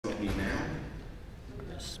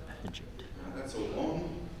Paget. That's all on,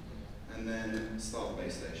 and then start the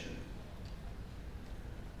base station.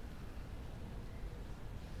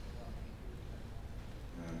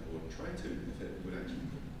 Or try to, if it would actually.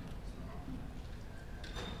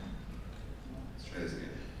 Let's try this again.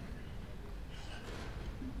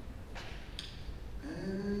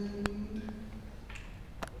 And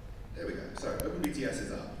there we go. So OpenBTS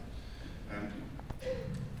is up.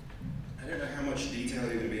 I don't know how much detail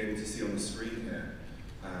you're going to be able to see on the screen here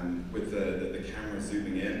with the camera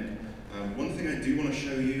zooming in. One thing I do want to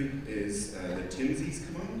show you is the tinsies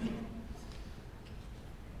command.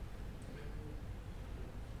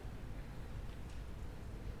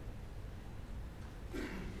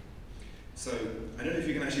 So I don't know if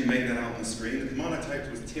you can actually make that out on the screen. The command I typed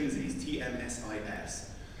was TMSIS, T-M-S-I-S.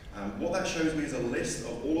 What that shows me is a list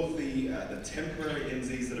of all of the temporary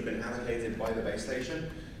IMSIs that have been allocated by the base station.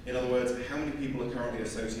 In other words, how many people are currently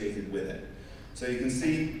associated with it. So you can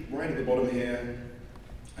see right at the bottom here,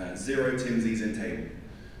 0 TMSIs in table.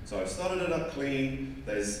 So I've started it up clean.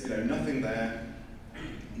 There's nothing there.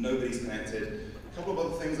 Nobody's connected. A couple of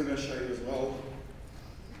other things I'm going to show you as well.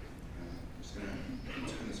 I'm just going to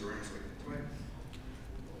turn this around so I can do it.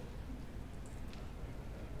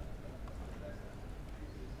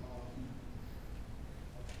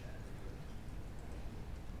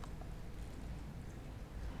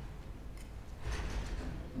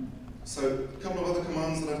 So a couple of other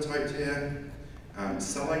commands that I've typed here.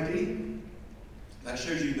 Cell ID. That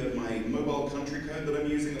shows you that my mobile country code that I'm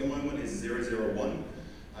using at the moment is 001.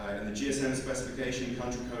 In the GSM specification,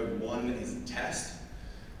 country code 1 is test.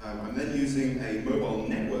 I'm then using a mobile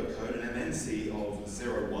network code, an MNC of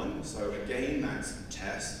 01. So again, that's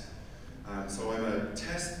test. So I'm a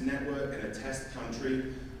test network in a test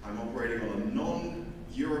country. I'm operating on a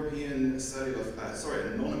non-European cellular,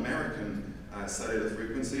 a non-American cellular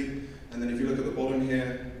frequency. And then if you look at the bottom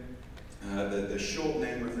here, the short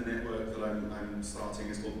name of the network that I'm starting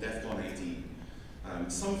is called DEFCON 18.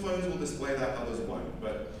 Some phones will display that, others won't.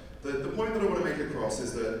 But the point that I want to make across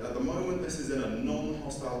is that at the moment this is in a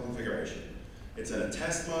non-hostile configuration. It's in a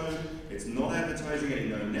test mode, it's not advertising any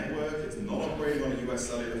known network, it's not operating on a US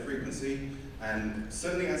cellular frequency, and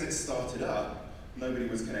certainly as it started up, nobody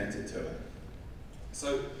was connected to it.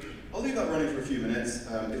 So I'll leave that running for a few minutes.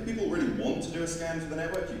 If people really want to do a scan for the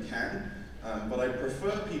network, you can, but I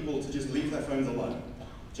prefer people to just leave their phones alone.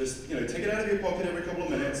 Just take it out of your pocket every couple of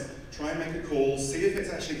minutes, try and make a call, see if it's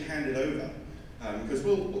actually handed over. Because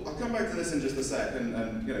I'll come back to this in just a sec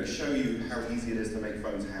and show you how easy it is to make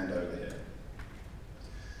phones hand over here.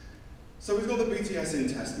 So we've got the BTS in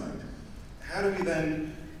test mode. How do we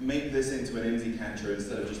then make this into an IMSI catcher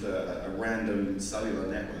instead of just a random cellular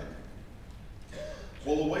network?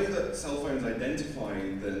 Well, the way that cell phones identify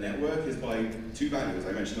the network is by two values.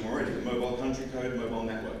 I mentioned them already, the mobile country code, mobile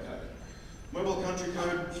network code. Mobile country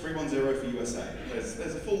code, 310 for USA. There's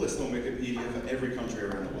a full list on Wikipedia for every country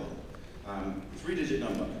around the world. 3-digit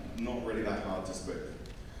number, not really that hard to spoof.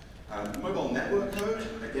 Mobile network code,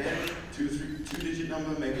 again, two-digit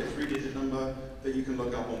number, maybe a 3-digit number that you can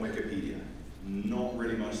look up on Wikipedia. Not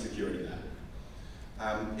really much security there.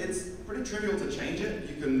 It's pretty trivial to change it.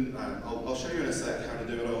 You can, I'll show you in a sec how to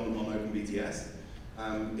do it on OpenBTS.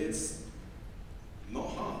 It's not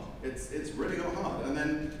hard. It's really not hard. And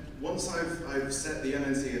then once I've set the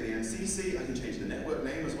MNC and the MCC, I can change the network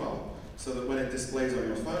name as well, so that when it displays on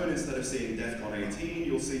your phone, instead of seeing DEFCON 18,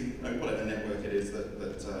 you'll see whatever network it is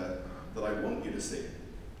that I want you to see.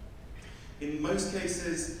 In most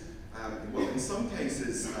cases, well, in some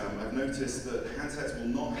cases, I've noticed that handsets will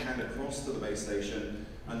not hand across to the base station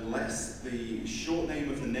unless the short name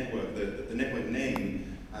of the network, the network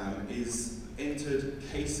name, is entered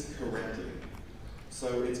case correctly.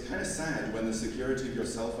 So it's kind of sad when the security of your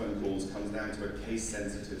cell phone calls comes down to a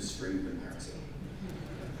case-sensitive string comparison.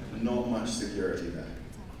 Not much security there.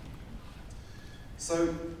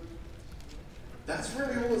 So that's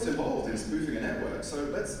really all that's involved in spoofing a network. So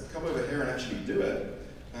let's come over here and actually do it.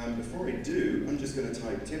 Before I do, I'm just going to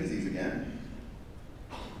type TMSIS again.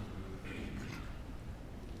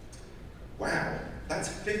 Wow, that's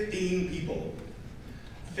 15 people.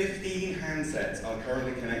 15 handsets are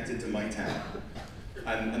currently connected to my tower.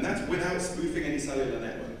 And that's without spoofing any cellular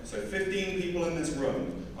network. So 15 people in this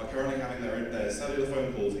room are currently having their cellular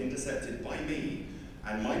phone calls intercepted by me,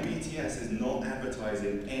 and my BTS is not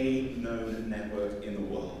advertising any known network in the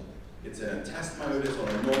world. It's in a test mode, it's on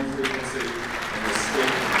a non-frequency, and we're still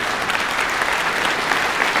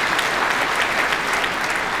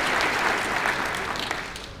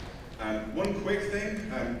one quick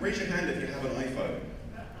thing, raise your hand if you have an iPhone.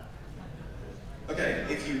 Okay,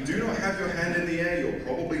 if you do not have your hand in the air, you're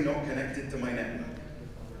probably not connected to my network.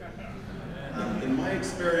 my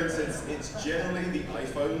experience, it's generally the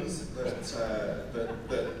iPhones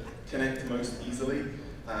that connect most easily.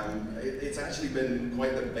 It's actually been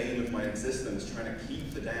quite the bane of my existence trying to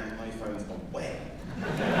keep the damn iPhones away.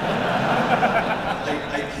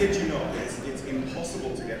 I kid you not, it's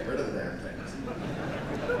impossible to get rid of the damn things.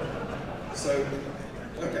 So,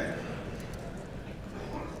 okay.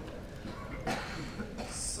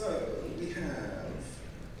 So, we have...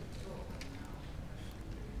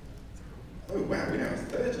 Oh wow, we now have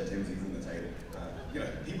 30 Timothy's on the table.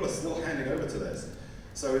 People are still handing over to this.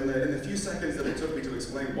 So in the few seconds that it took me to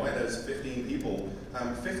explain why there's 15 people,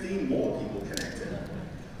 15 more people connected.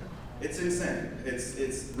 It's insane.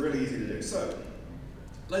 It's really easy to do. So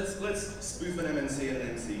let's spoof an MNC and an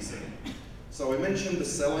MCC. So I mentioned the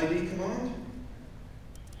cell ID command.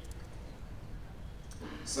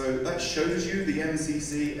 So that shows you the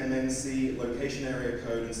MCC, MNC, location area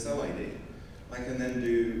code, and cell ID. I can then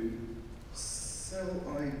do cell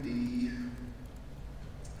ID.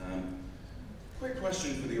 Quick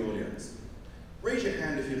question for the audience. Raise your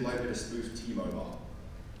hand if you'd like me to spoof T-Mobile.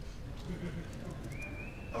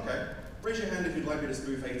 Okay. Raise your hand if you'd like me to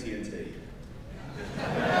spoof AT&T.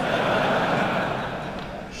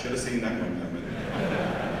 Should have seen that one coming.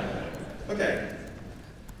 Okay.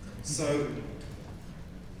 So, I'm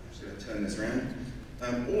just going to turn this around.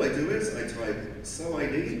 All I do is I type cell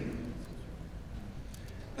ID,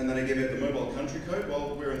 and then I give it the mobile country code.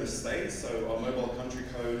 Well, we're in the States, so our mobile country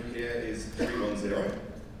code here is 310.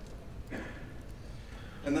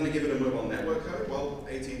 And then I give it a mobile network code. Well,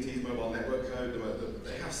 AT&T's mobile network code,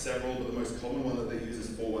 they have several, but the most common one that they use is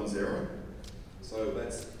 410. So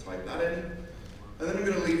let's type that in. And then I'm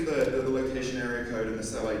going to leave the location area code and the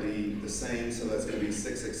cell ID the same, so that's going to be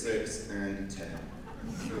 666 and 10.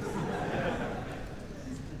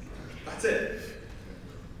 That's it.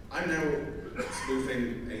 I'm now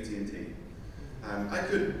spoofing AT&T. I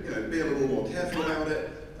could, be a little more careful about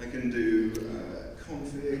it. I can do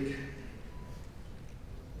config.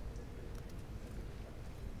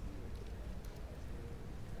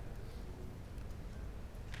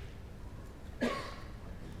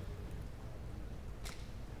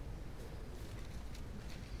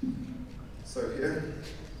 So here,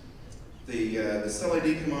 the cell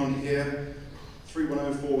ID command here,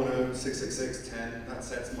 310, 410, 666, 10, that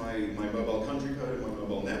sets my mobile country code and my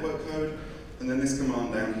mobile network code. And then this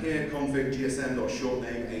command down here, config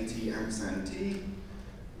gsm.shortname AT&T.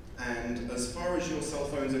 And as far as your cell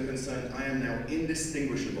phones are concerned, I am now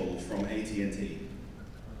indistinguishable from AT&T.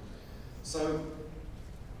 So,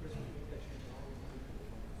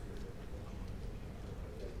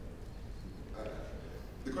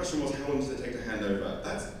 the question was, how long does it take to hand over?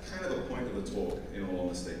 That's kind of the point of the talk, in all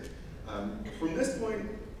honesty. From this point,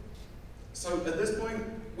 at this point,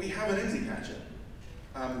 we have an IMSI catcher.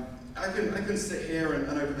 I can sit here and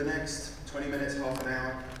over the next 20 minutes, half an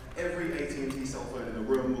hour, every AT&T cell phone in the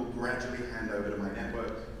room will gradually hand over to my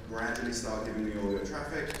network, gradually start giving me all your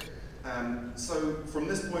traffic. So from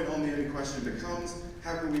this point on, the only question becomes,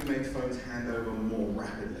 how can we make phones hand over more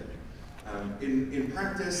rapidly? In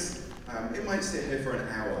practice, it might sit here for an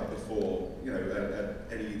hour before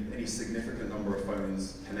any significant number of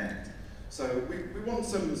phones connect. So we want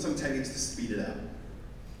some techniques to speed it up.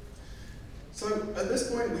 So at this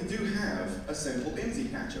point, we do have a simple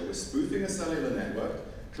IMSI catcher. We're spoofing a cellular network.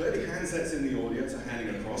 Clearly, handsets in the audience are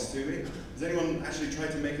handing across to me. Has anyone actually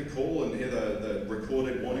tried to make a call and hear the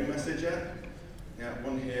recorded warning message yet? Yeah,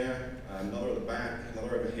 one here, another at the back,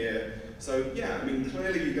 another over here. So yeah, I mean,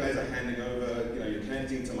 clearly you guys are handing over, you're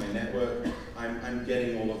connecting to my network. I'm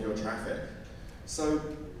getting all of your traffic. So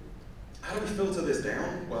how do we filter this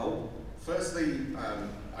down? Well, firstly,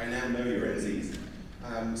 I now know your IMSIs.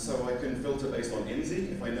 So I can filter based on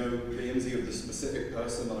IMSI. If I know the IMSI of the specific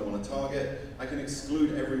person that I want to target, I can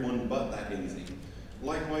exclude everyone but that IMSI.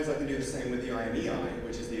 Likewise, I can do the same with the IMEI,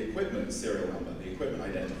 which is the equipment serial number, the equipment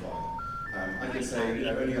identifier. I can say,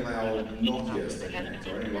 only allow Nokias to connect,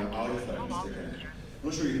 or only allow iPhones to connect. I'm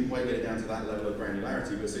not sure you can quite get it down to that level of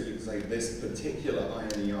granularity, but so you can say this particular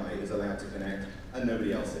IMEI is allowed to connect, and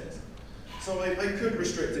nobody else is. So I could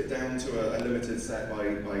restrict it down to a limited set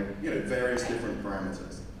by various different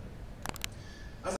parameters.